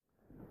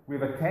We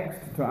have a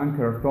text to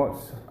anchor our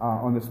thoughts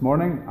on this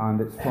morning,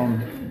 and it's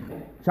from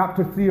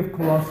chapter 3 of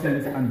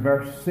Colossians and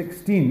verse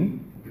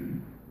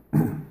 16,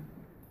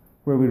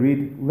 where we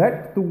read,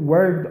 "Let the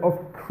word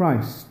of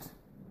Christ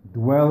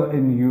dwell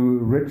in you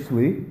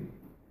richly,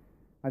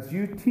 as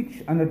you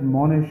teach and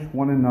admonish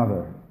one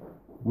another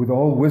with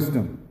all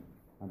wisdom,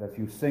 and as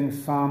you sing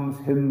psalms,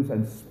 hymns,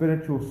 and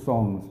spiritual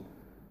songs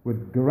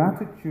with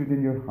gratitude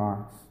in your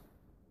hearts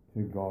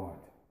to God."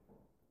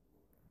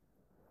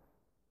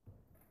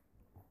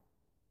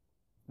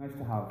 Nice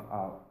to have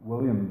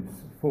Williams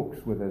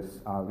folks with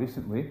us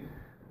recently,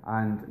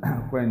 and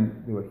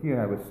when they were here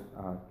I was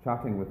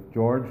chatting with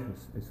George,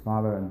 his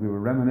father, and we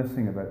were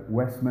reminiscing about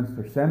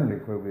Westminster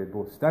Seminary where we had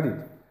both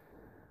studied.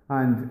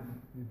 And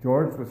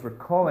George was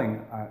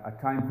recalling a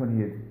time when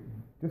he had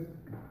just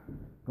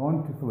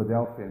gone to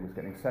Philadelphia and was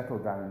getting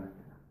settled down,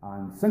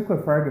 and Sinclair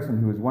Ferguson,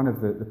 who was one of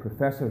the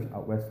professors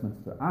at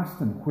Westminster, asked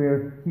him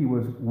where he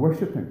was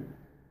worshipping,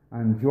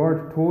 and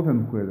George told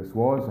him where this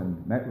was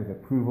and met with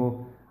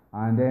approval.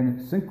 And then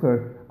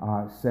Sinclair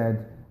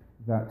said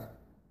that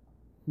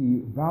he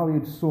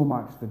valued so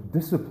much the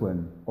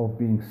discipline of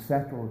being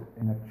settled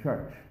in a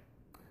church.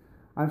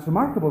 And it's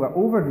remarkable that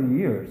over the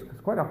years,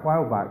 because quite a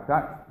while back,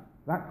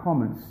 that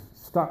comment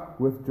stuck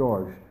with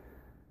George,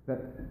 that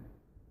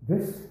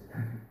this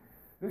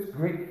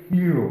great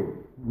hero,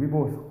 we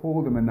both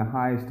hold him in the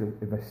highest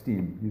of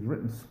esteem. He's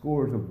written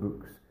scores of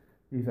books.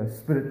 He's a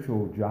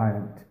spiritual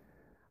giant,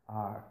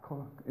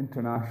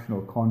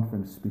 international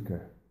conference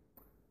speaker.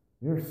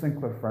 Here's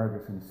Sinclair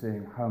Ferguson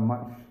saying how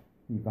much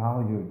he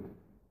valued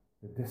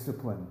the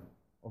discipline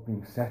of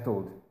being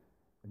settled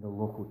in the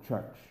local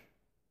church.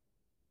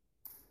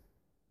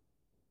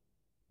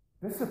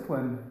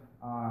 Discipline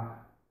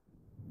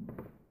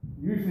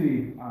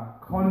usually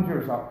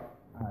conjures up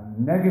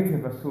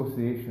negative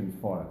associations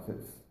for us.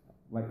 It's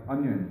like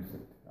onions,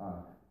 it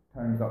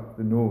turns up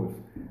the nose.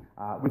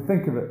 We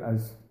think of it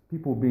as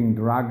people being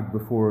dragged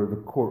before the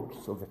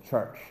courts of the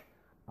church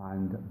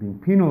and being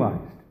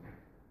penalized.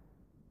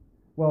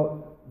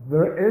 Well,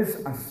 there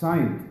is a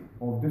side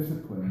of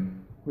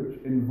discipline which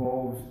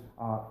involves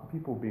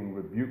people being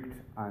rebuked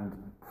and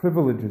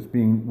privileges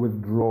being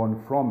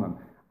withdrawn from them.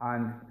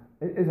 And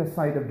it is a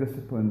side of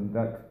discipline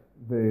that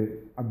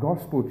a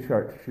gospel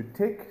church should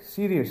take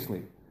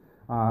seriously.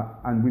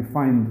 And we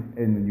find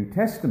in the New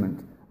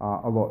Testament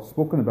a lot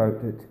spoken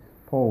about it.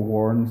 Paul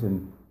warns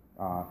in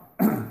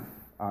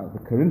the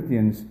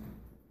Corinthians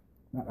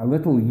that a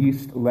little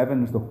yeast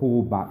leavens the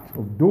whole batch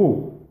of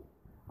dough.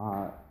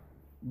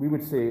 We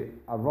would say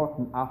a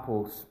rotten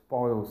apple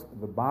spoils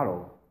the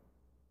barrel.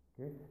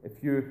 Okay?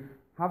 If you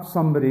have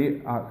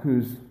somebody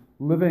who's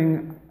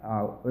living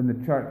in the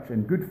church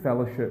in good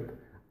fellowship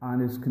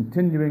and is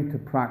continuing to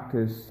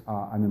practice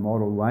an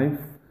immoral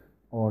life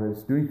or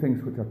is doing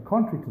things which are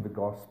contrary to the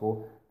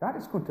gospel, that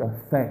is going to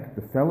affect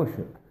the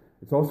fellowship.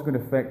 It's also going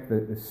to affect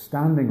the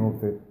standing of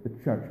the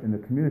church in the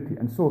community.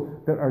 And so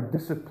there are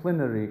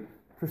disciplinary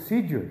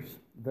procedures.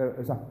 There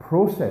is a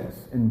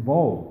process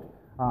involved.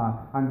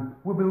 And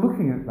we'll be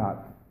looking at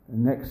that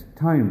next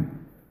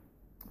time.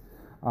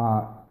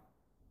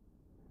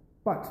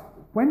 But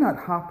when that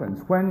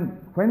happens,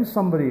 when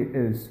somebody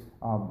is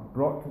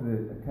brought to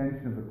the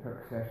attention of the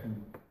church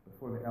session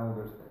before the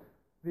elders,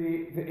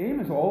 the aim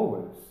is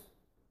always,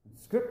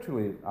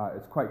 scripturally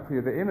it's quite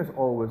clear, the aim is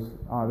always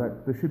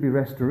that there should be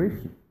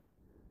restoration.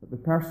 That the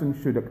person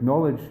should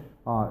acknowledge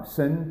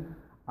sin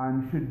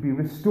and should be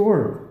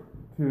restored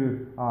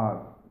to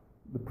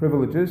the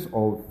privileges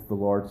of the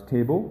Lord's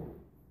table,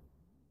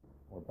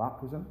 or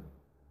baptism,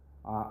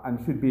 and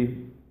should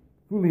be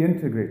fully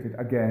integrated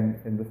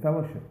again in the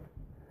fellowship.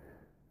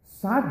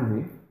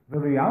 Sadly, the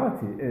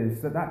reality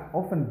is that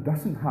often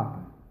doesn't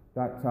happen.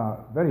 That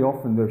very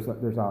often there's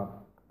a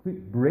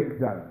complete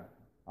breakdown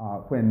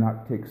when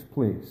that takes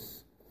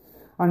place.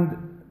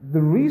 And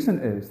the reason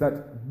is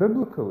that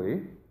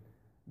biblically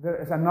there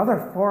is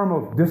another form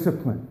of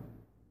discipline,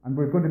 and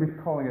we're going to be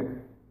calling it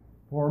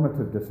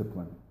formative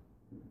discipline,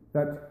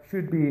 that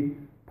should be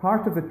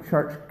part of the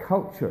church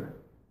culture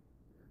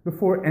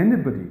before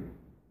anybody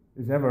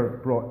is ever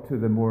brought to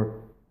the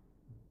more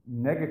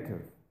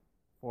negative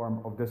form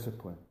of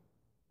discipline.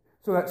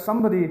 So that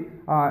somebody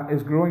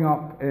is growing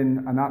up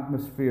in an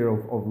atmosphere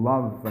of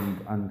love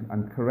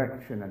and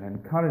correction and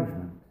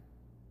encouragement,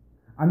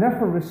 and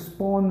therefore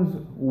responds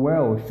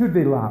well, should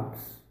they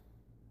lapse,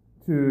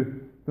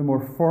 to the more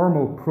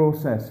formal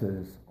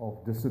processes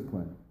of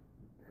discipline.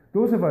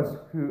 Those of us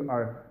who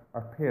are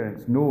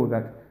parents know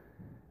that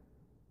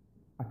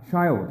a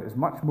child is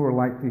much more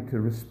likely to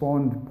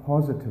respond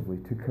positively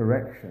to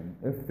correction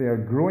if they are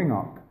growing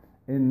up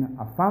in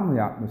a family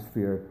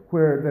atmosphere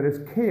where there is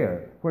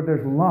care, where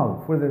there's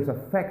love, where there's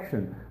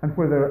affection, and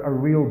where there are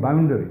real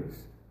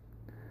boundaries.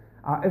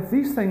 If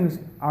these things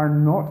are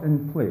not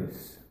in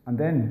place, and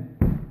then,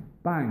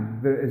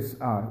 bang, there is,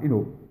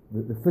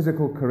 the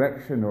physical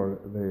correction or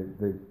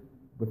the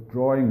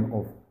withdrawing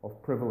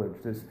of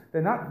privileges,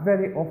 then that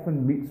very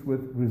often meets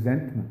with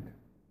resentment.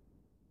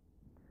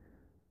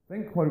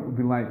 Think what it would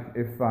be like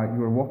if you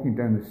were walking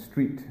down the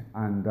street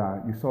and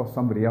you saw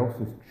somebody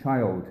else's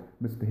child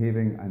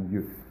misbehaving and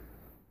you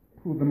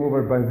pulled them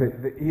over by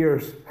the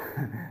ears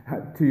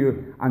to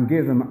you and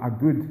gave them a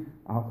good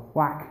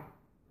whack.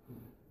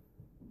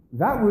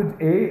 That would,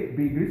 A,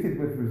 be greeted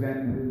with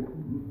resentment.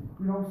 It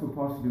could also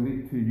possibly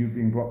lead to you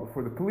being brought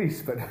before the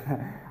police, but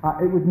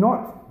it would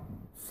not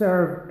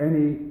serve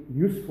any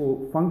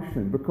useful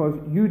function because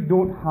you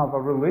don't have a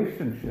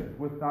relationship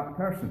with that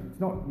person. It's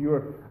not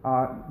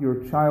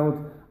your child.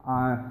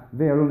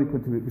 They are only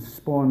going to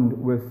respond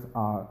with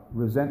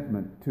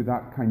resentment to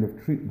that kind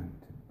of treatment.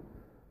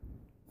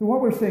 So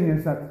what we're saying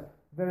is that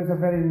there is a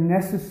very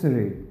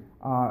necessary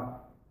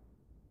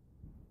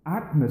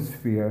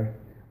atmosphere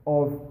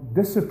of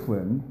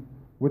discipline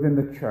within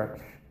the church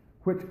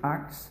which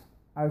acts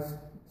as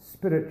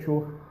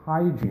spiritual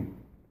hygiene,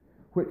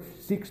 which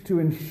seeks to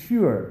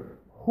ensure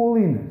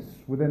holiness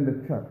within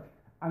the church.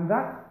 And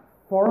that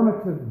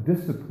formative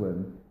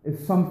discipline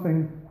is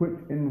something which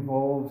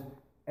involves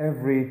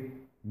every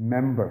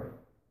member.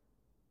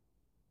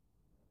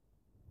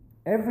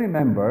 Every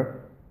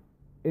member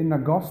in a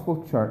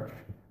gospel church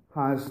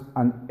has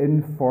an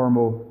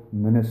informal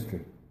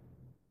ministry.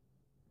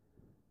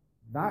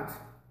 That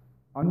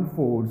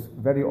unfolds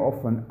very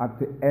often at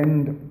the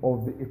end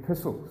of the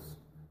epistles.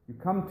 You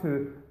come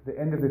to the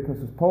end of the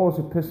epistles. Paul's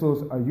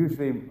epistles are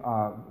usually,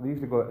 they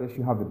usually go like this.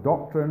 You have the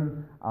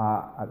doctrine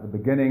at the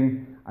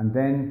beginning, and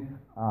then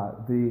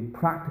the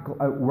practical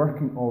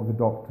outworking of the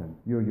doctrine.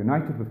 You're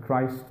united with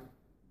Christ.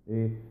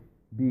 A,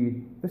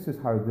 B, this is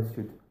how this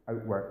should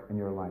outwork in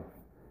your life.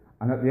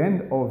 And at the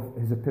end of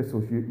his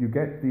epistles, you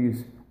get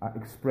these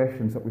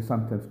expressions that we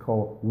sometimes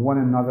call one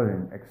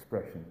anothering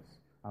expressions.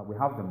 We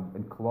have them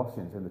in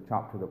Colossians in the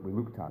chapter that we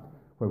looked at,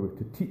 where we're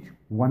to teach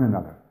one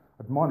another,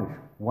 admonish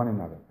one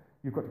another.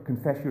 You've got to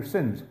confess your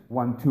sins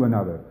one to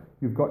another.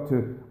 You've got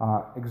to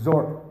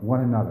exhort one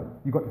another.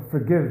 You've got to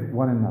forgive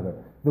one another.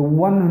 The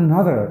one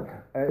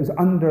another is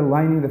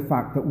underlining the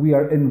fact that we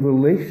are in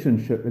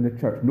relationship in the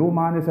church. No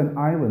man is an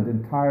island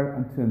entire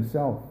unto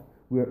himself.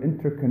 We are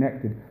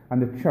interconnected,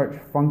 and the church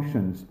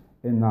functions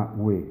in that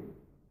way.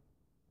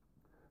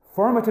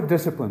 Formative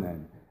discipline,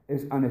 then,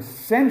 is an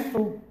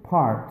essential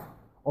part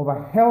of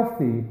a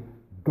healthy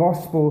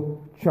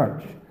gospel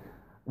church.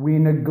 We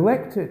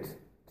neglect it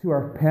to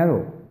our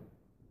peril.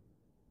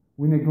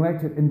 We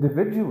neglect it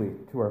individually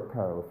to our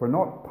peril. If we're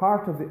not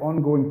part of the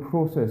ongoing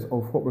process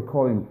of what we're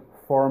calling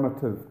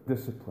formative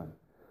discipline,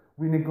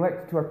 we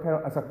neglect it to our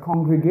peril as a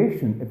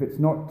congregation if it's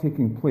not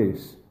taking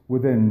place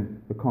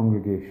within the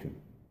congregation.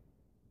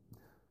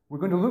 We're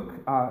going to look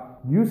at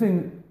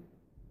using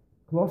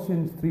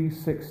Colossians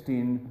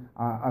 3:16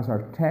 as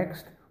our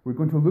text. We're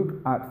going to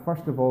look at,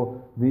 first of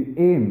all, the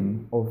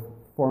aim of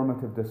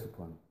formative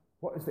discipline.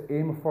 What is the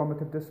aim of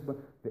formative discipline?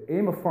 The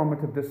aim of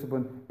formative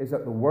discipline is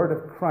that the word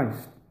of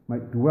Christ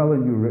might dwell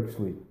in you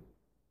richly.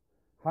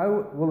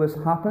 How will this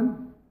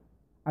happen?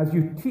 As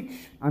you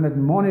teach and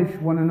admonish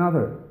one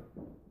another.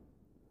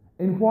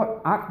 In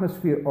what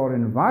atmosphere or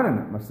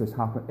environment must this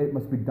happen? It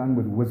must be done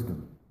with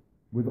wisdom,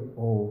 with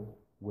all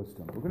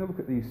wisdom. We're going to look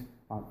at these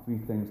three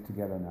things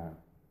together now.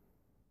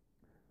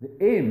 The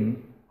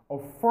aim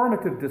of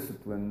formative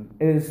discipline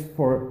is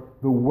for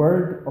the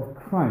word of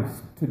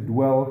Christ to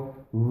dwell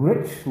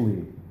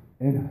richly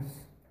in us.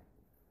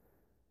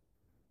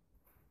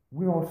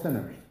 We're all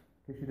sinners.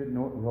 In case you didn't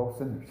know it, we're all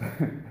sinners.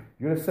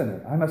 You're a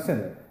sinner. I'm a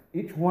sinner.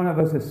 Each one of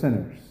us is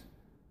sinners.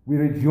 We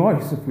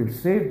rejoice if we're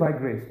saved by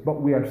grace,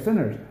 but we are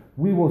sinners.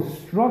 We will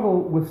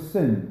struggle with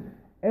sin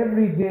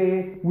every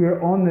day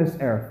we're on this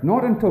earth.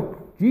 Not until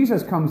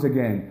Jesus comes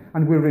again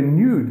and we're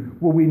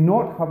renewed will we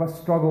not have a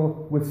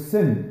struggle with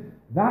sin.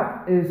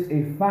 That is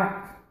a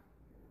fact.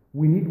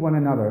 We need one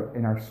another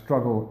in our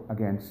struggle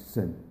against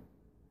sin.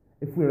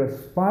 If we're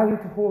aspiring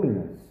to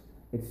holiness,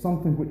 it's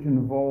something which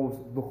involves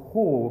the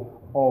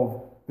whole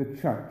of the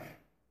church.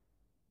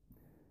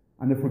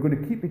 And if we're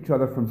going to keep each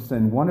other from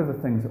sin, one of the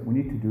things that we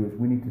need to do is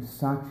we need to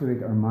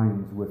saturate our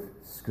minds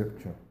with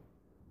Scripture.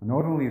 And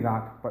not only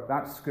that, but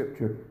that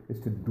Scripture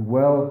is to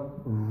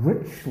dwell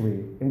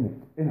richly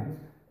in us.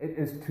 It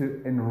is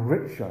to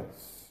enrich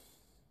us.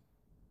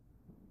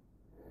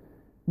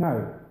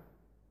 Now,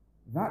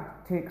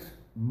 that takes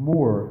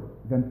more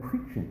than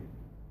preaching.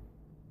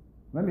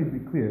 Let me be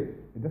clear,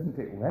 it doesn't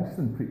take less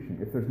than preaching.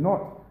 If there's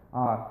not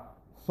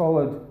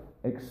solid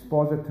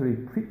expository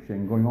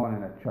preaching going on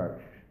in a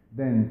church,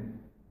 then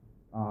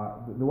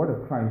the word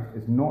of Christ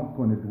is not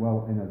going to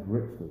dwell in us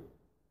richly.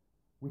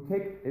 We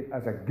take it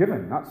as a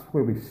given, that's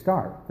where we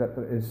start, that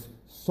there is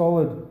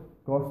solid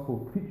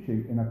gospel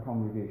preaching in a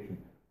congregation.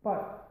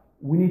 But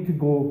we need to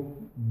go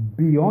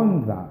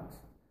beyond that.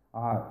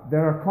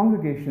 There are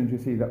congregations, you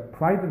see, that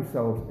pride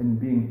themselves in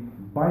being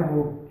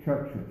Bible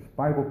churches,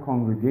 Bible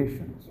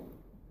congregations.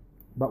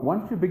 But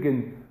once you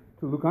begin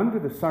to look under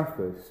the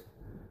surface,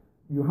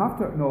 you have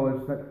to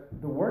acknowledge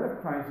that the word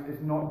of Christ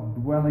is not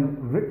dwelling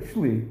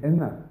richly in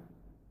them.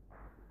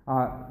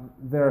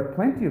 There are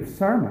plenty of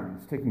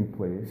sermons taking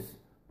place,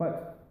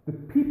 but the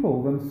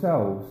people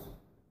themselves,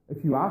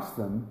 if you ask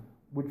them,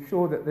 would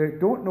show that they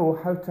don't know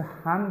how to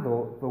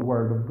handle the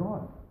Word of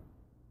God.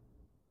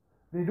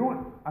 They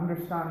don't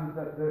understand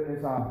that there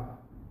is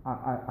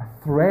a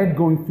thread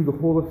going through the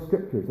whole of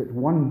Scriptures. It's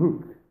one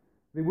book.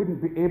 They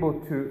wouldn't be able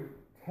to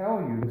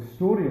tell you the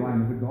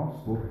storyline of the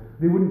gospel.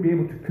 They wouldn't be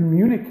able to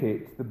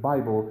communicate the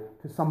Bible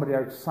to somebody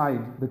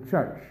outside the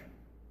church.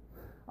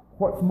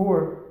 What's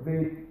more,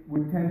 they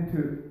would tend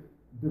to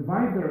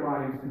divide their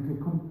lives into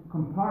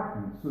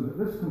compartments, so that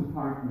this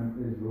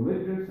compartment is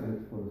religious and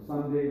it's for the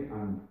Sunday,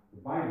 and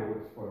the Bible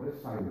is for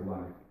this side of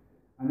life.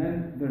 And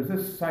then there's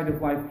this side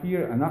of life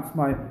here, and that's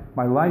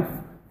my life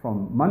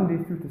from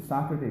Monday through to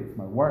Saturday. It's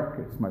my work,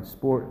 it's my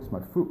sport, it's my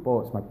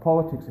football, it's my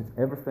politics, it's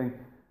everything.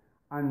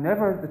 And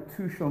never the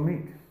two shall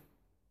meet.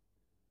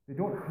 They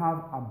don't have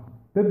a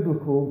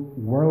biblical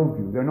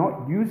worldview. They're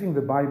not using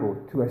the Bible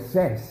to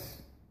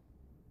assess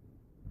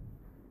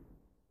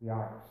the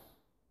arts,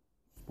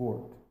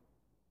 sport,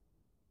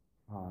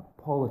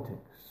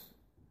 politics,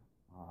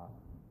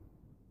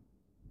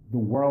 the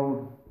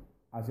world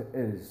as it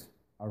is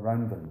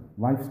around them.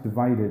 Life's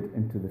divided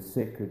into the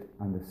sacred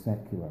and the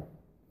secular.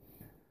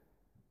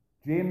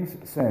 James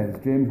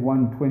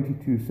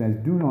 1:22 says,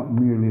 "Do not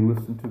merely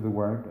listen to the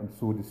word and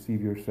so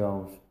deceive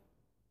yourselves.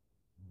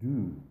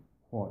 Do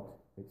what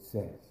it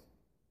says."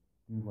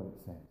 Do what it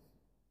says.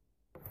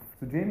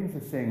 So James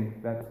is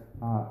saying that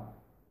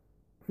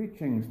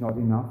preaching's not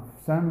enough,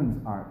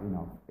 sermons aren't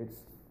enough.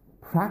 It's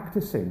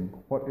practicing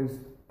what is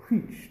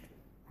preached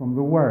from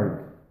the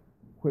word,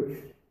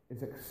 which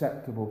is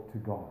acceptable to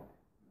God.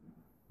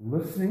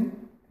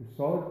 Listening to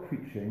solid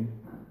preaching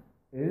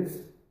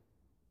is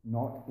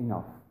not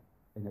enough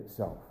in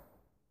itself.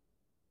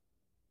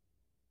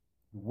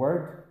 The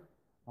word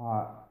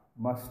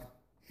must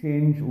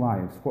change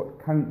lives. What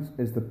counts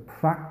is the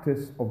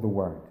practice of the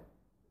word.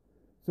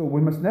 So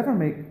we must never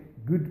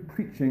make good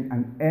preaching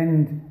an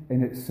end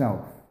in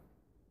itself.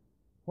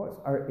 What's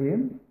our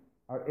aim?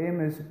 Our aim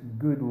is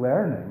good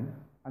learning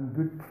and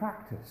good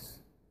practice.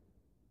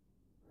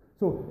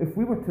 So if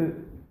we were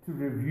to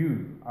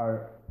review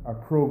our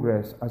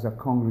progress as a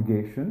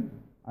congregation,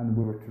 and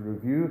we were to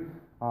review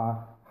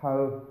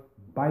how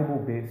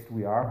Bible-based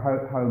we are,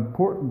 how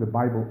important the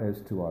Bible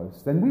is to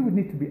us, then we would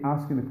need to be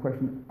asking the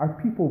question, are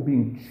people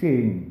being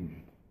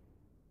changed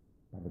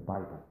by the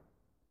Bible?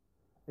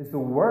 Is the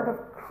Word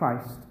of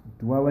Christ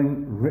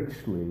dwelling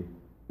richly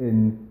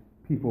in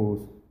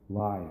people's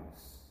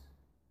lives?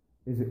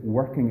 Is it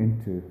working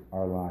into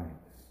our lives?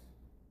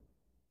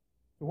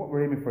 So what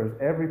we're aiming for is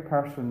every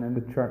person in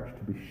the church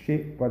to be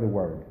shaped by the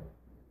Word.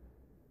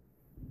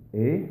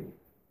 A,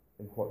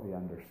 in what they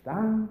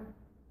understand,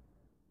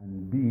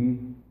 and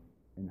B,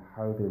 in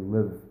how they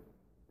live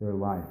their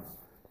lives.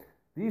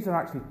 These are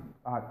actually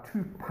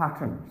two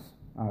patterns.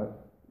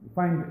 You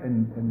find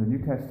in the New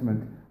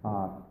Testament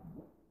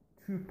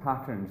two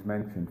patterns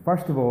mentioned.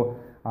 First of all,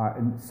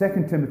 in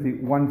 2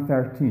 Timothy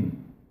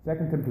 1:13.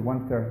 2 Timothy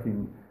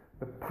 1:13,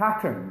 the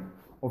pattern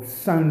of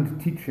sound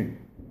teaching.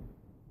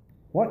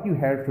 What you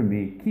heard from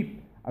me,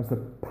 keep as the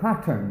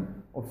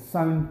pattern of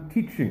sound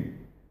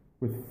teaching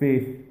with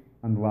faith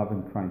and love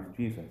in Christ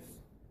Jesus.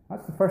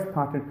 That's the first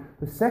pattern.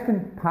 The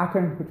second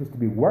pattern, which is to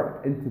be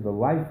worked into the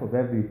life of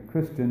every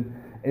Christian,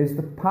 is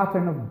the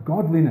pattern of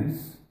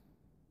godliness,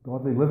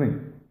 godly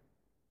living.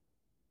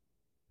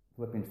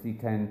 Philippians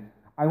 3:10,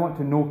 I want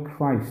to know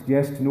Christ,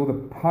 yes, to know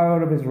the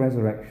power of his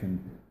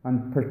resurrection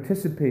and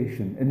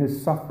participation in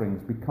his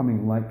sufferings,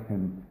 becoming like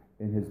him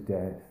in his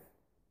death.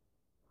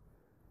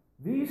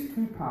 These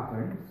two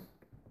patterns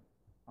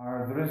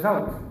are the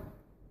result,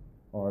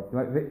 or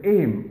like the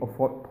aim, of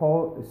what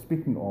Paul is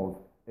speaking of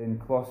in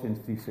Colossians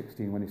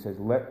 3:16 when he says,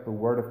 let the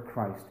word of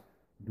Christ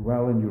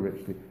dwell in you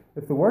richly.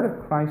 If the word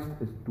of Christ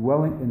is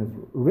dwelling in us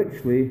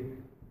richly,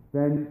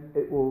 then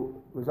it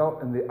will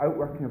result in the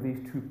outworking of these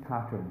two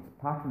patterns.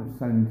 Pattern of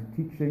sound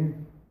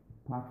teaching,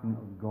 pattern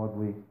of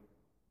godly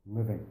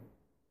living.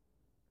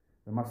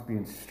 There must be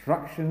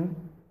instruction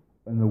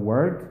in the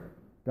word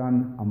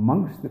done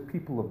amongst the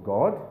people of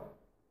God,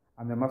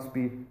 and there must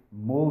be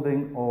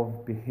molding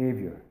of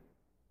behaviour.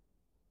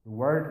 The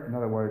word, in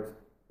other words,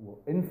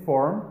 will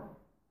inform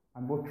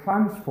and will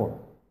transform.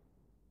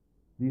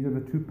 These are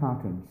the two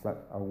patterns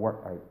that are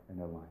worked out in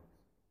our lives.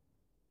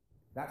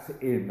 That's the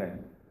aim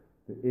then.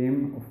 The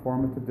aim of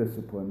formative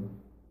discipline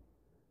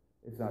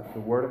is that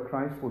the word of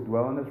Christ will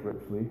dwell in us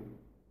richly,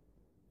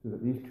 so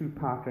that these two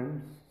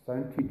patterns,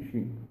 sound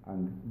teaching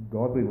and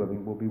godly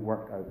living, will be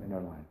worked out in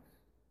our lives.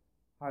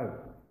 How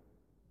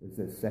is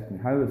this?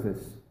 Secondly, how is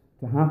this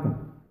to happen?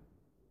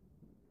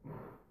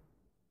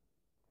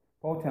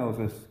 Paul tells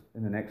us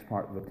in the next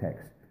part of the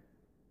text,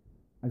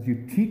 as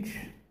you teach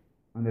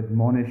and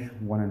admonish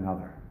one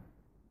another.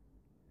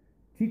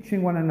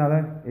 Teaching one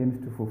another aims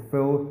to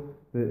fulfill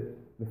the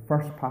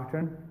first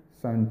pattern,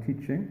 sound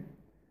teaching.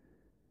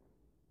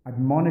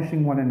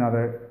 Admonishing one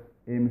another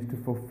aims to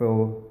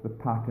fulfill the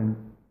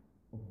pattern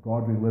of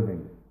godly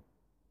living.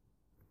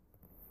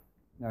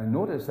 Now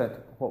notice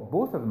that what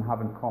both of them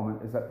have in common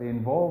is that they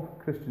involve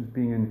Christians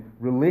being in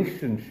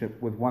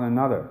relationship with one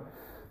another,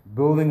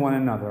 building one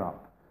another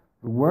up,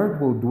 The Word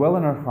will dwell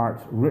in our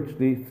hearts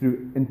richly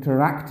through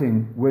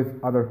interacting with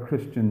other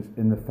Christians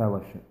in the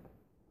fellowship.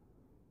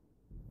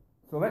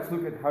 So let's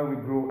look at how we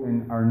grow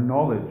in our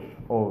knowledge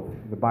of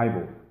the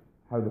Bible,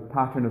 how the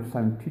pattern of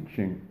sound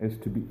teaching is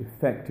to be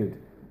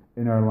effected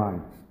in our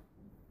lives.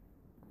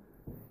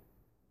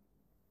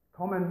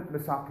 Common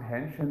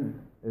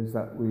misapprehension is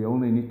that we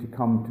only need to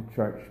come to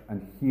church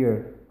and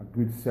hear a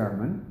good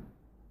sermon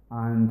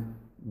and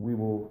we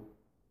will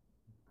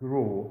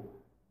grow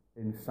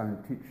in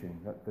sound teaching,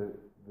 that the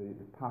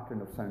pattern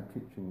of sound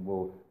teaching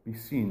will be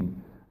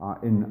seen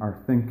in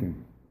our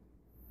thinking.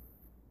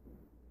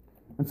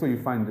 And so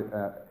you find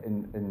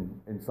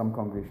in some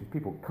congregations,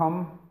 people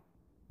come,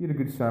 hear a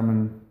good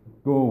sermon,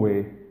 go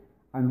away,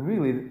 and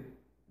really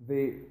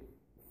they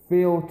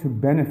fail to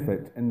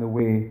benefit in the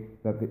way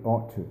that they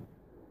ought to.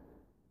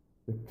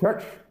 The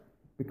church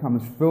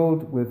becomes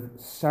filled with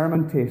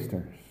sermon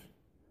tasters,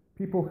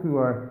 people who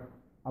are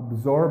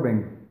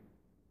absorbing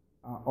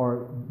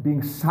or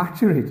being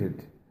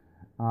saturated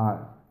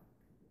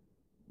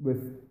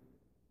with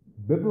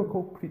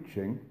biblical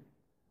preaching,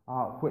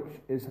 which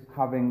is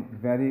having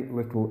very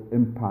little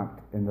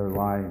impact in their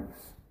lives.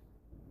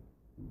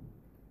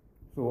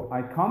 So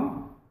I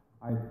come,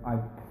 I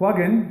plug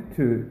in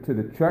to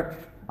the church,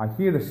 I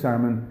hear the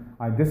sermon,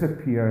 I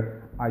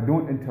disappear, I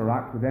don't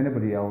interact with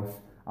anybody else.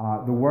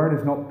 The word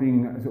is not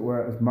being, as it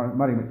were, as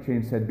Murray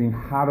McCheyne said, being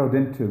harrowed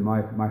into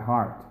my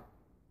heart.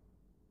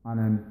 And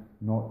I'm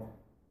not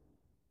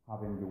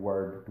having the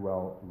word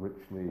dwell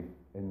richly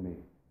in me.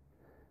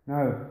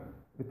 Now,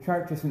 the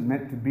church isn't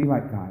meant to be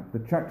like that. The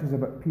church is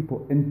about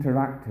people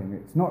interacting.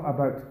 It's not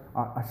about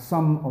a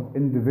sum of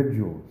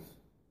individuals.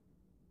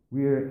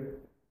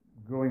 We're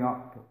growing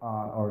up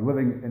or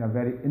living in a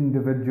very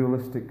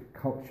individualistic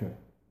culture.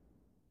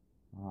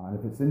 And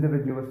if it's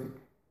individualistic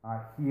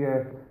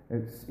here,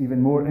 it's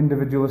even more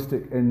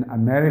individualistic in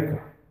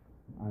America.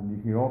 And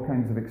you hear all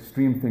kinds of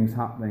extreme things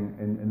happening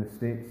in the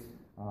States.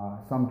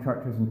 Some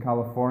churches in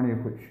California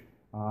which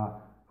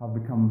have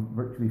become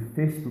virtually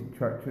Facebook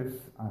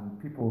churches, and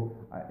people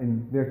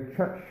in their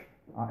church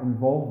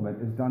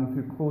involvement is done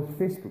through closed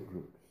Facebook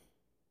groups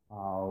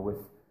with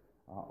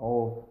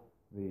all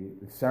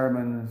the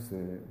sermons,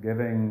 the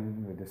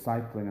giving, the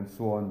discipling and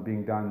so on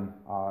being done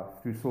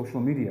through social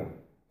media,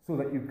 so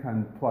that you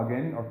can plug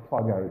in or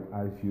plug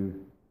out as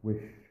you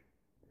wish.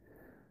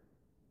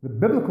 The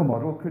biblical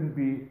model couldn't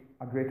be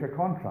a greater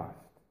contrast.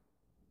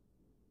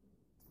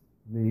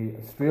 The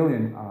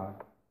Australian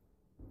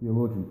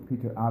theologian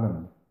Peter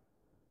Adam,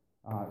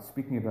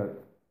 speaking about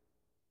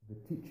the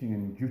teaching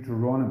in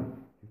Deuteronomy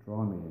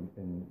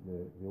in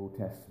the Old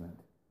Testament,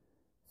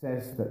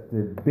 says that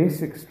the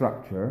basic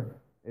structure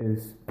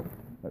is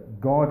that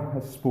God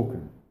has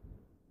spoken.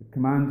 The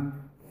command,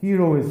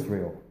 "Hear, O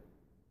Israel,"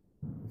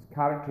 is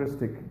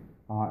characteristic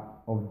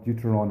of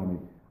Deuteronomy.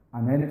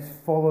 And then it's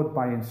followed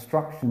by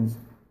instructions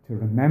to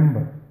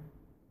remember,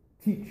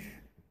 teach,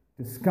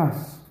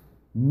 discuss,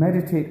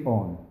 meditate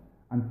on,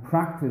 and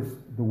practice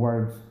the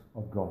words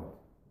of God.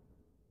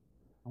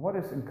 And what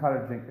is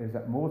encouraging is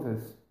that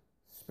Moses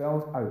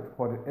spells out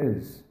what it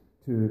is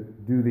to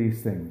do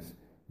these things.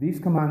 These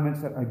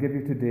commandments that I give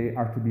you today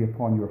are to be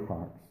upon your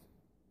hearts.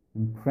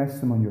 Impress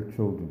them on your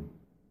children.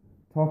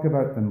 Talk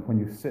about them when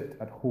you sit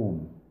at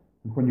home,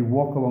 and when you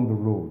walk along the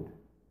road,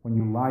 when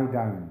you lie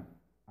down,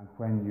 and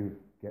when you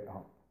get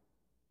up.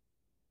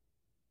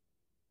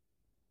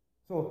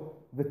 So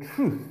the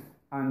truth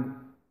and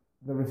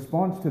the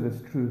response to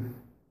this truth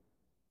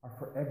are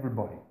for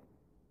everybody,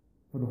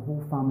 for the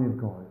whole family of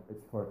God.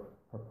 It's for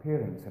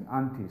parents and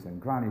aunties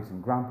and grannies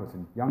and grandpas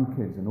and young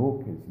kids and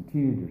old kids and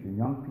teenagers and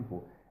young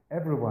people.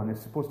 Everyone is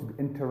supposed to be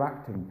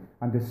interacting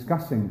and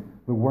discussing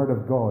the Word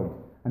of God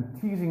and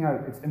teasing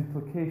out its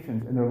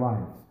implications in their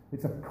lives.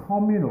 It's a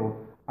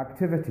communal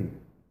activity.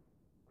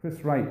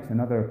 Chris Wright,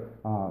 another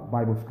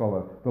Bible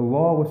scholar, the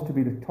law was to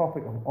be the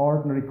topic of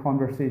ordinary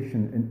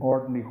conversation in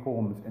ordinary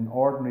homes, in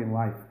ordinary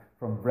life,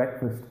 from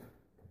breakfast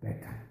to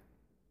bedtime.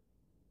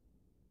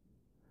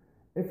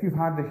 If you've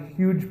had the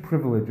huge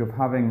privilege of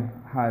having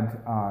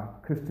had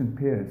Christian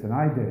parents, and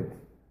I did,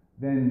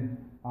 then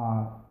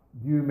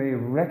you may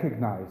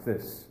recognize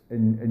this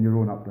in your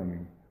own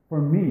upbringing.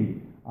 For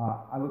me,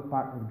 I look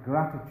back with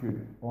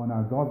gratitude on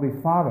a godly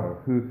father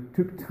who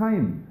took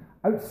time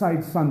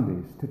outside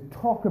Sundays to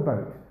talk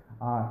about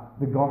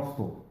the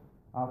gospel.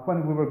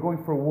 When we were going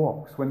for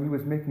walks, when he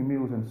was making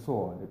meals and so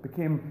on, it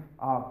became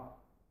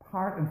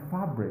part and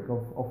fabric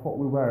of what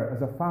we were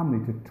as a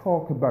family to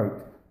talk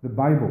about the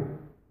Bible.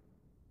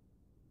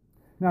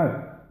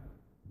 Now,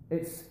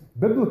 it's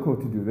biblical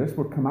to do this,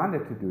 we're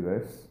commanded to do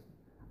this,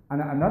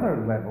 and at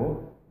another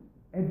level,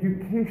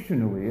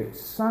 educationally, it's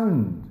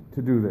sound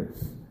to do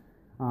this.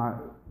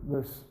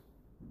 There's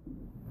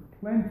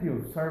plenty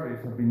of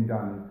surveys have been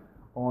done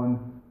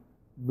on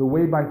the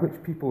way by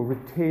which people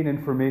retain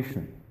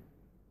information.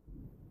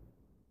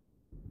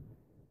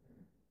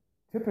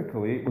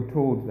 Typically, we're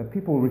told that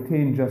people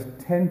retain just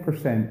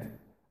 10%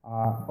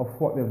 of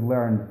what they've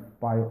learned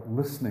by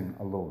listening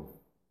alone.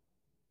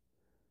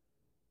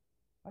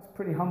 That's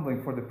pretty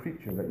humbling for the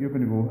preacher, that you're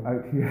going to go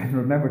out here and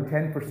remember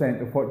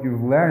 10% of what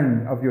you've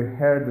learned, of your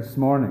heard this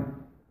morning.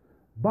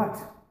 But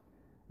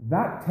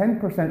that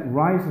 10%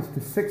 rises to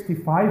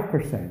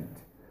 65%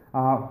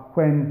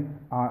 when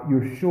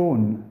you're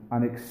shown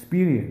and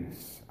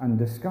experience and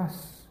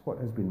discuss what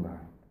has been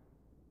learned.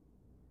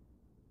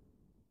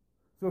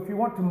 So if you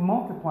want to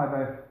multiply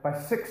by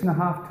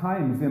 6.5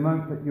 times the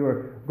amount that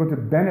you're going to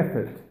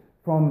benefit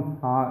from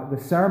the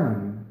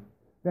sermon,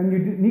 then you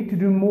need to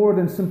do more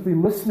than simply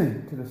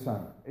listening to the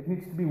sermon. It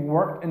needs to be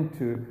worked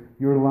into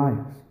your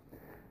lives.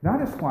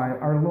 That is why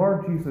our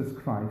Lord Jesus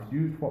Christ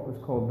used what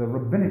was called the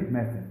rabbinic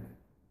method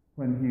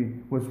when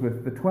he was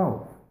with the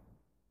 12.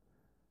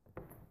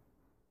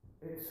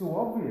 It's so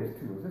obvious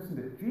to us, isn't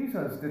it?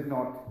 Jesus did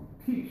not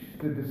teach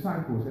the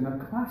disciples in a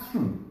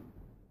classroom.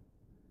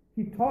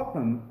 He taught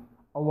them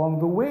along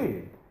the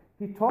way.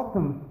 He taught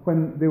them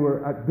when they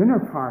were at dinner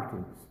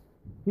parties.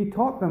 He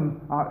taught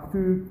them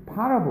through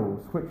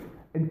parables, which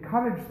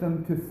encouraged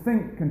them to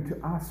think and to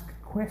ask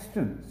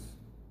questions.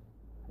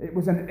 It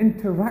was an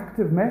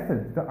interactive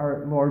method that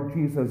our Lord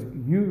Jesus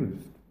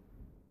used.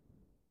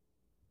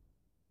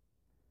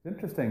 It's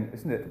interesting,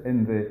 isn't it,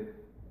 in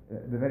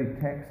the very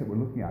text that we're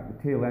looking at,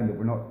 the tail end that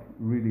we're not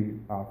really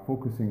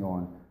focusing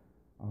on,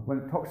 when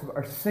it talks about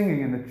our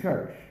singing in the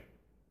church.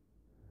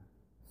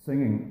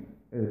 Singing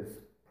is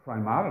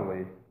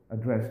primarily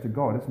addressed to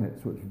God, isn't it?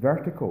 So it's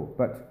vertical.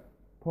 But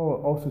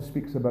Paul also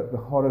speaks about the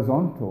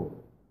horizontal,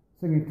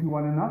 singing to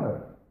one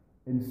another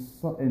in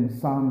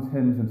psalms,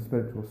 hymns, and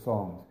spiritual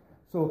songs.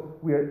 So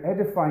we are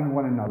edifying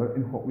one another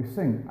in what we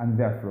sing, and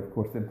therefore, of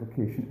course, the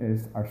implication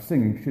is our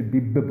singing should be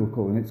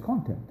biblical in its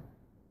content.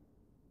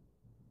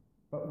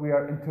 But we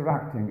are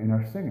interacting in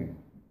our singing,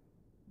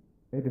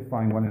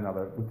 edifying one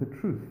another with the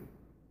truth.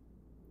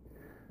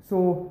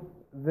 So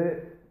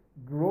the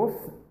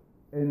growth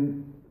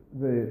in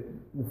the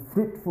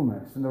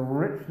fruitfulness and the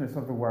richness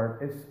of the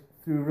word is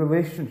through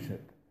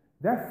relationship.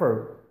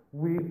 Therefore,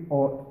 we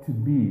ought to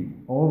be,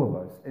 all of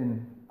us,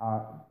 in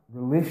a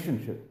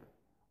relationship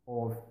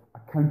of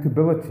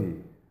accountability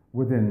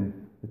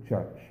within the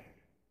church.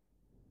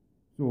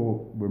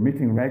 So we're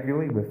meeting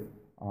regularly with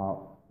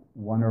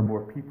one or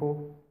more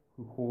people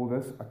who hold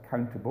us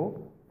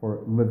accountable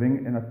for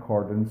living in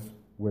accordance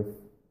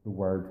with the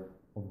Word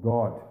of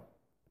God.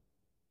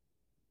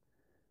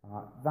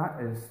 That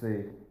is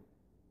the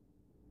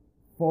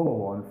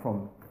follow-on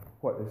from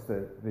what is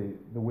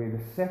the way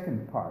the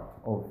second part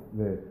of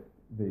the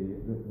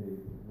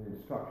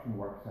instruction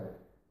works out.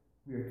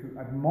 We are to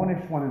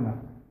admonish one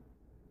another.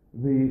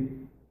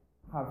 We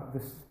have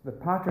the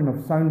pattern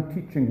of sound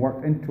teaching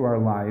worked into our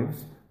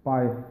lives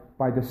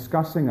by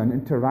discussing and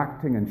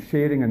interacting and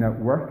sharing and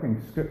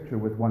outworking Scripture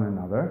with one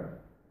another.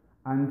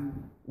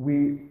 And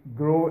we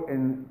grow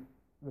in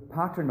the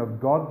pattern of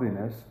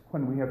godliness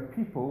when we have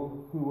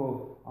people who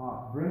will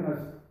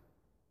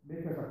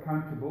make us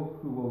accountable,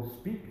 who will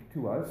speak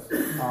to us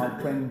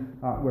when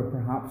we're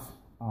perhaps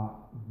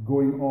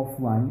going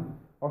offline,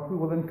 or who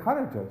will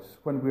encourage us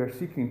when we are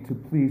seeking to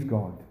please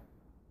God.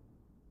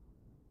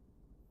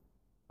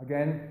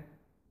 Again,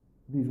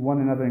 these one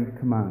another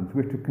commands.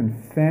 We're to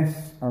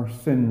confess our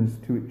sins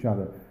to each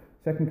other.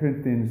 2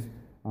 Corinthians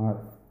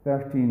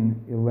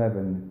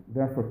 13:11.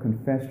 Therefore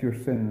confess your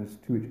sins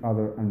to each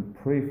other and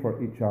pray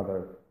for each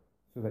other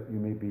so that you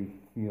may be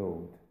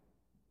healed.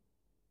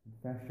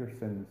 Confess your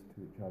sins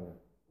to each other.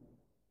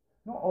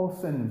 Not all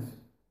sins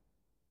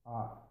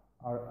are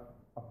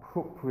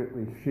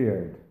appropriately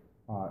shared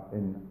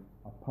in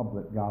a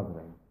public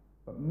gathering,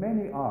 but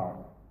many are.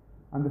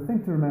 And the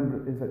thing to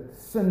remember is that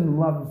sin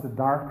loves the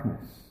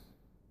darkness.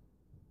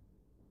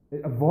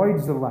 It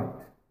avoids the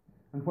light.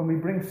 And when we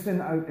bring sin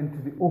out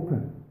into the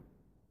open,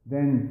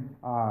 then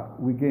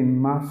we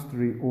gain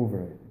mastery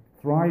over it.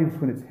 It thrives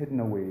when it's hidden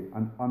away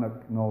and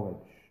unacknowledged.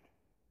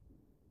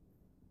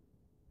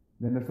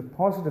 Then there's a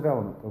positive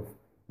element of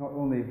not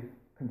only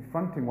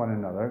confronting one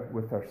another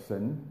with our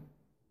sin,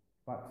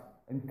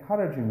 but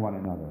encouraging one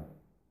another.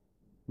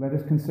 Let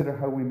us consider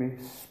how we may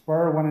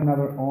spur one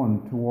another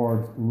on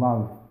towards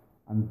love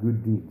and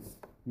good deeds.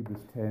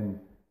 Hebrews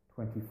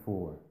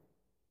 10:24.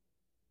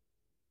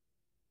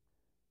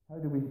 How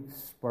do we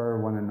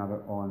spur one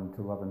another on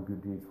to love and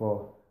good deeds?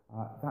 Well,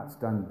 that's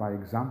done by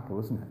example,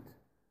 isn't it?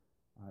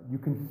 You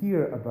can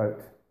hear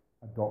about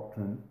a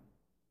doctrine.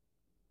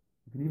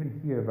 You can even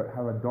hear about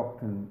how a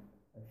doctrine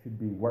should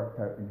be worked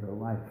out in your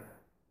life.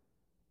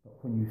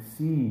 But when you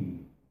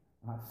see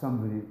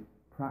somebody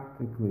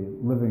practically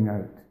living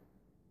out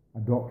a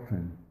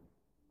doctrine,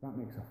 that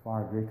makes a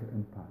far greater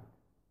impact.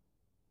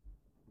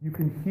 You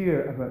can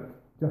hear about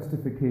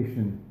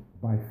justification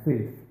by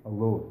faith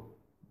alone.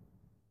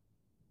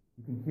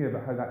 You can hear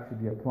about how that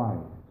should be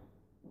applied.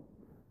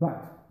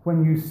 But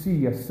when you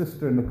see a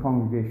sister in the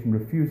congregation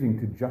refusing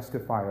to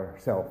justify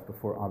herself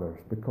before others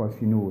because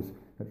she knows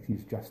that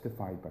she's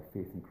justified by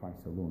faith in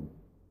Christ alone,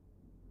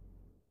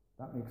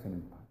 that makes an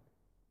impact.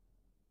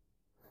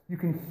 You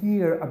can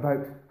hear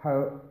about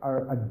how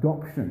our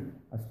adoption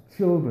as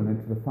children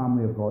into the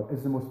family of God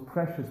is the most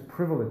precious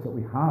privilege that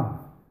we have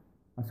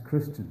as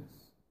Christians.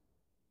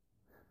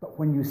 But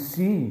when you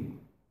see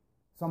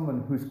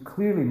someone who's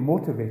clearly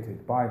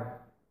motivated by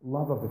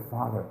love of the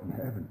Father in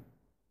heaven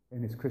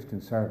in his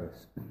Christian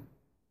service,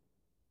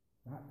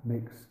 that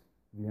makes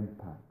the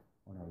impact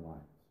on our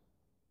lives.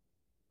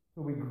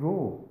 So we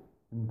grow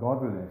in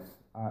godliness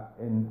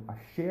in a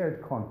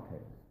shared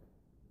context,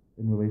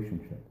 in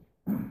relationships.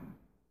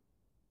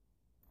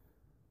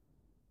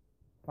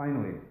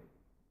 Finally,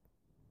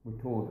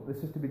 we're told that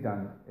this is to be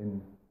done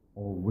in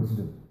all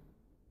wisdom.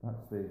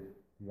 That's the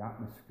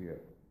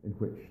atmosphere in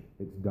which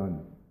it's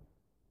done.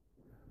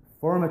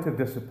 Formative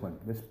discipline,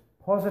 this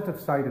positive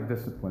side of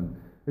discipline,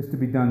 is to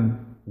be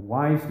done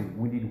wisely.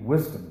 We need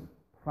wisdom,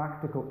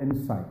 practical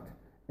insight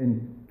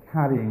in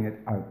carrying it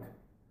out.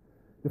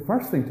 The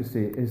first thing to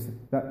say is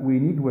that we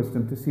need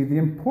wisdom to see the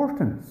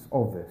importance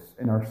of this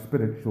in our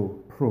spiritual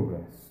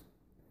progress.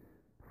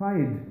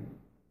 Pride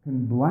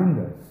can blind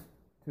us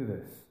to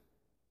this.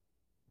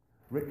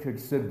 Richard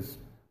Sibbes,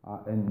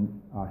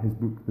 in his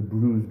book The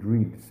Bruised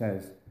Reed,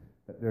 says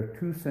that there are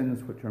two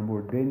sins which are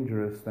more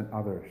dangerous than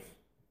others.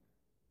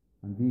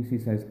 And these, he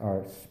says,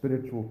 are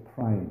spiritual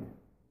pride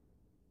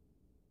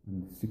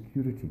and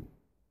security,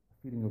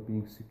 a feeling of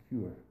being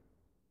secure.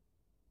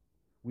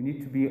 We need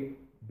to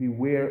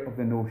beware of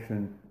the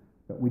notion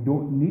that we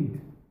don't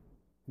need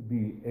to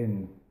be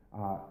in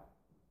a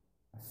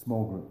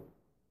small group.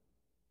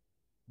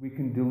 We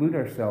can delude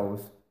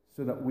ourselves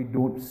so that we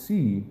don't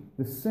see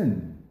the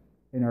sin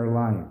in our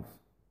lives.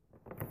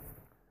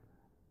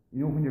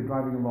 You know, when you're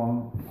driving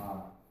along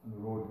on the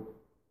road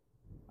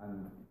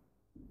and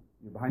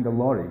you're behind a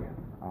lorry,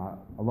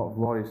 a lot of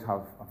lorries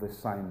have this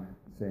sign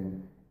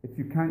saying, "If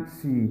you can't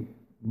see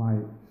my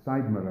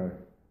side mirror,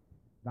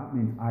 that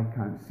means I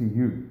can't see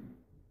you."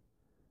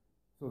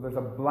 So there's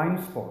a blind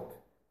spot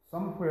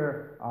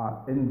somewhere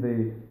in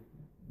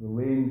the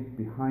lane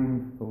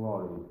behind the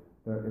lorry.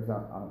 There is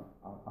a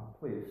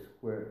place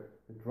where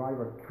the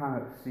driver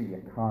cannot see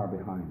a car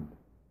behind.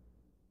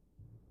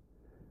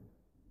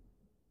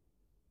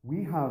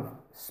 We have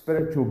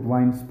spiritual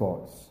blind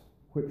spots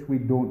which we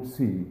don't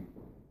see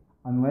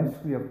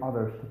unless we have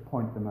others to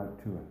point them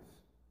out to us.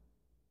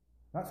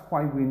 That's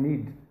why we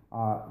need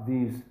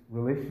these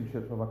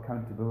relationships of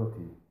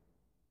accountability.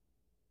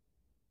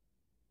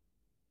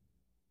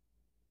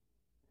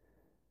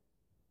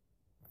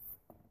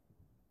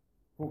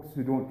 Folks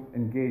who don't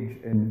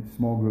engage in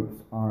small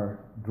groups are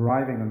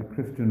driving on the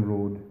Christian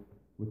road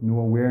with no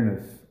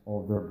awareness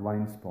of their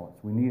blind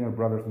spots. We need our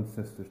brothers and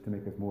sisters to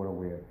make us more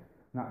aware.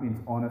 And that means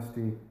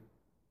honesty,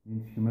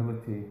 means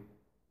humility,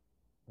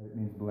 but it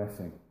means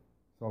blessing.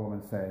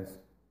 Solomon says,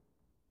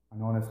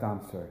 an honest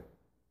answer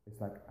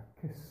is like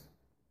a kiss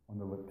on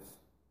the lips.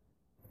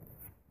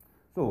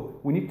 So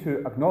we need to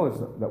acknowledge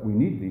that we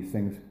need these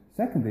things.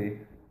 Secondly,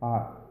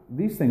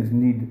 these things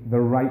need the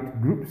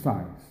right group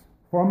size.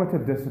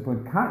 Formative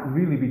discipline can't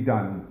really be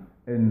done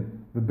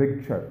in the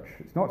big church.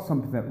 It's not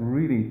something that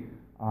really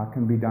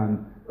can be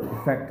done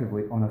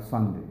effectively on a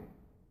Sunday.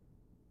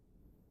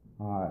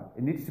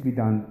 It needs to be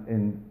done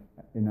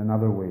in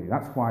another way.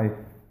 That's why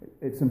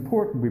it's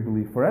important, we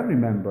believe, for every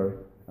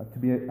member to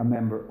be a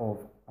member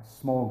of a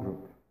small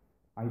group.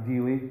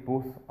 Ideally,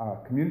 both a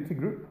community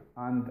group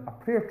and a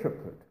prayer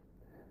triplet.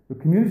 The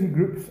community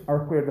groups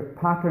are where the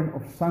pattern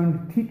of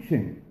sound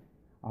teaching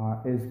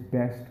is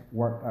best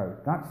worked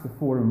out. That's the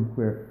forum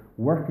where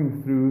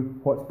working through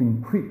what's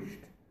been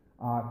preached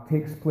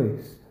takes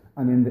place.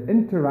 And in the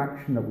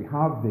interaction that we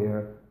have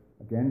there,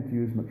 again to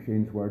use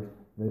McShane's words,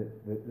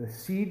 the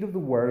seed of the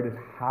word is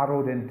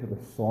harrowed into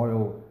the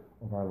soil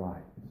of our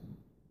lives.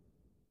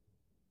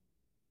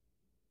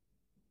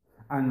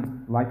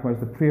 And likewise,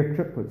 the prayer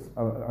triplets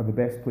are the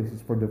best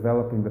places for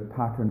developing the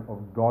pattern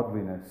of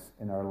godliness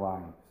in our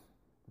lives.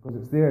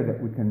 Because it's there that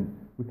we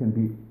can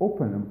be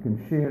open and we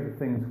can share the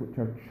things which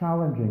are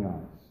challenging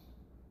us.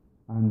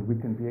 And we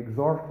can be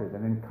exhorted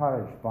and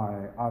encouraged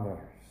by others.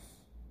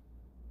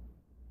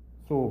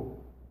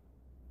 So,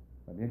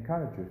 let me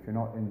encourage you, if you're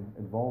not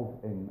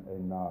involved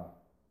in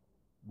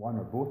one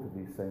or both of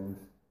these things,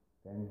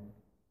 then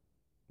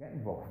get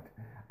involved.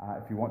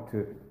 If you want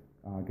to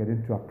get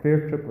into a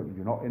prayer triplet and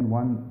you're not in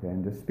one,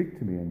 then just speak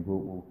to me and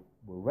we'll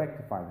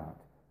rectify that.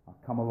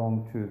 Come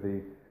along to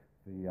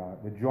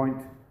the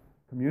joint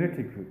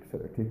community groups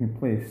that are taking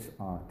place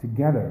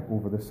together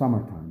over the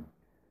summertime.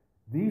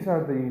 These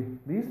are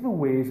the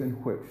ways in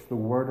which the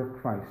word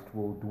of Christ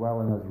will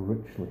dwell in us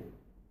richly.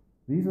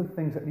 These are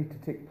things that need to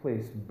take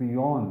place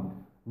beyond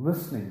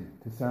listening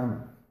to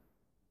sermons.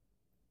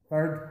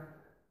 Third,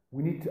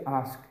 we need to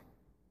ask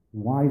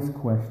wise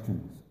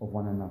questions of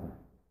one another.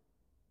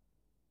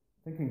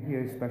 Thinking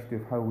here especially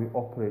of how we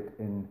operate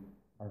in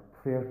our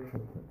prayer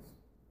triplets.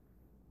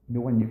 You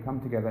know, when you come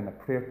together in a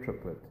prayer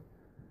triplet,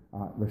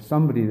 there's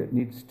somebody that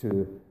needs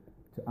to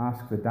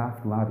ask the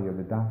daft laddie or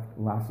the daft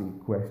lassie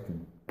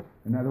question.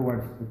 In other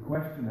words, the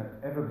question that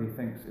everybody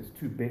thinks is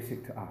too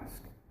basic to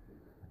ask.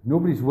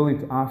 Nobody's willing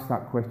to ask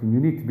that question. You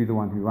need to be the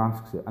one who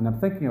asks it. And I'm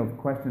thinking of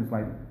questions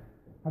like,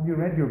 have you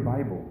read your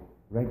Bible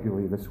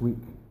regularly this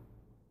week?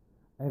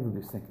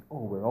 Everybody's thinking,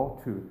 oh, we're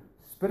all too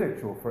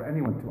spiritual for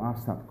anyone to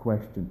ask that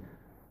question.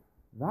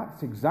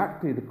 That's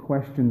exactly the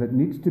question that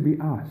needs to be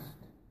asked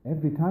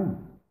every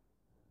time.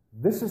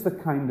 This is the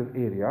kind of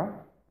area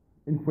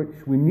in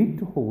which we need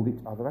to hold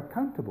each other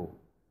accountable.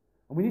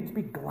 And we need to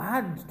be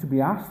glad to be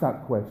asked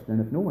that question.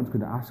 And if no one's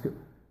going to ask it,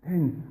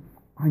 then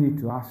I need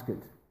to ask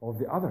it of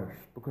the others,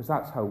 because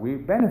that's how we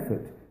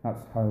benefit.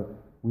 That's how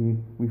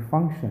we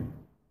function.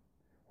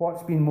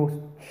 What's been most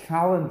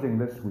challenging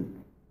this week?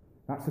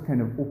 That's the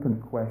kind of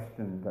open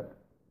question that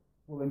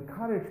will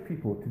encourage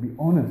people to be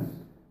honest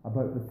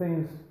about the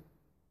things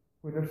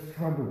where they're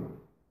struggling.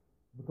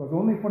 Because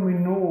only when we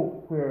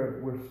know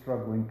where we're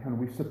struggling can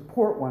we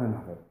support one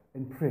another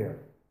in prayer.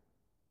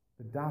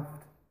 The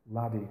daft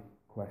laddie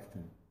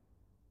question.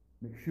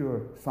 Make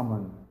sure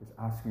someone is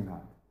asking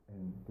that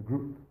in the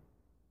group.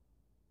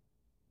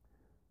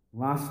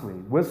 Lastly,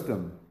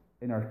 wisdom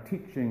in our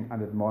teaching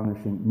and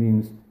admonishing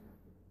means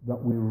that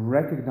we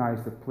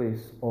recognize the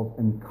place of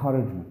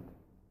encouragement.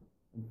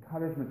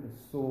 Encouragement is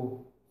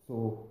so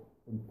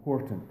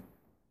important.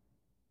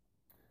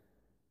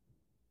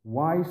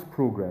 Wise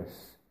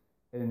progress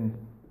in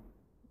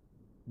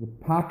the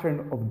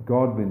pattern of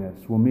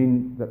godliness will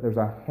mean that there's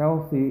a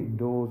healthy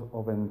dose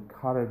of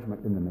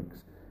encouragement in the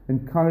mix.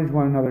 Encourage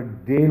one another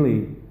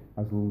daily,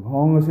 as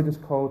long as it is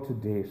called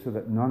today, so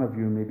that none of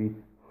you may be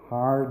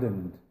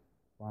hardened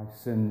by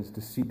sin's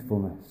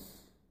deceitfulness.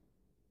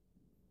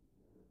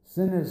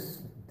 Sin is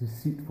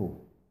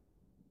deceitful.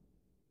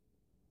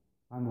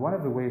 And one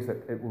of the ways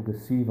that it will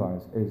deceive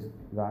us is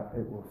that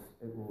it will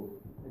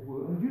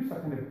induce a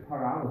kind of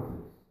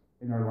paralysis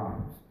in our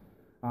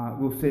lives.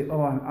 We'll say,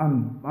 oh,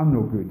 I'm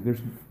no good.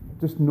 There's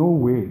just no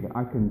way that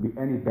I can be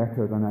any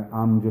better than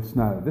I am just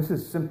now. This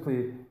is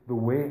simply the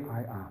way I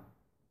am.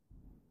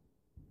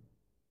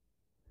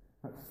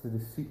 That's the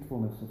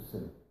deceitfulness of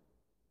sin.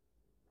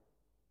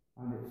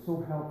 And it's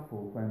so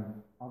helpful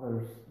when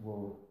others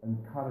will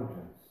encourage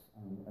us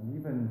and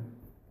even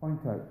point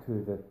out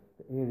to the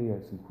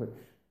areas in which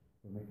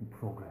we're making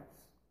progress,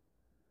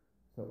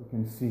 so that we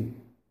can see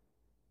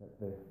that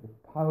the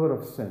power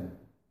of sin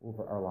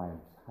over our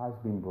lives has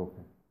been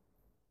broken,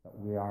 that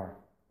we are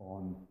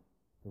on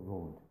the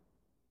road.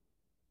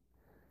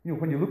 You know,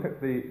 when you look at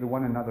the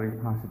one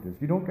anothering passages,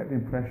 you don't get the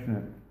impression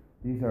that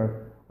these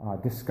are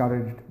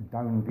discouraged,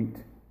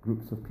 downbeat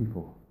groups of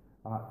people.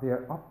 They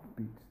are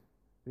upbeat.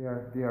 They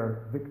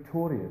are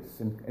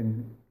victorious in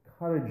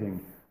encouraging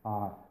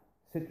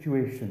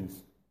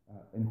situations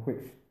in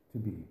which to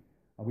be.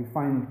 We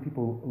find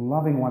people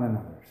loving one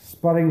another,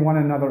 spurring one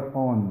another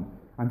on,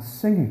 and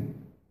singing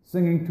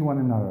to one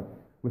another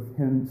with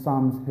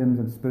psalms, hymns,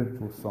 and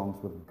spiritual songs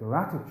with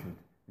gratitude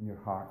in your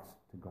hearts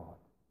to God.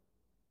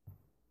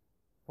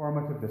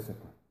 Formative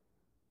discipline.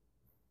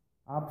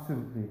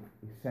 Absolutely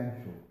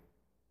essential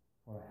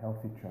for a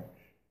healthy church.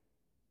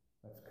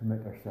 Let's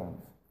commit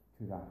ourselves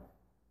to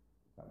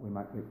that we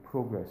might make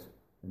progress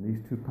in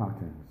these two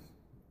patterns: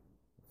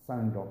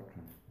 sound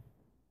doctrine,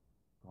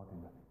 godly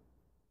living.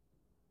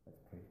 Let's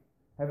pray.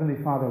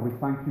 Heavenly Father, we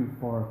thank you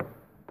for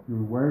your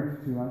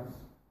word to us.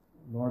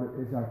 Lord,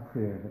 it is our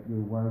prayer that your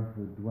word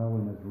will dwell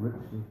in us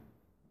richly.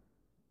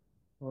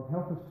 Lord,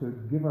 help us to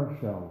give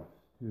ourselves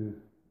to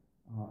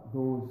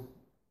those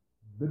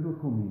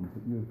biblical means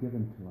that you have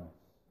given to us,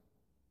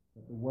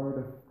 that the word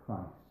of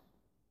Christ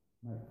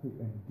might take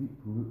a deep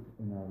root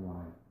in our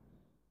lives,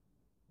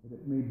 that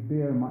it may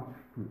bear much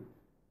fruit,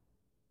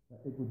 that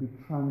it will be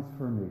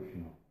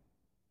transformational,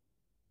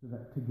 so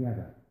that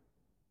together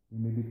we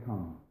may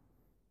become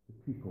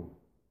the people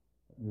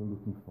that you're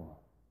looking for.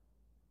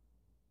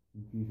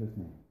 In Jesus'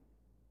 name,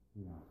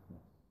 we ask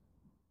this.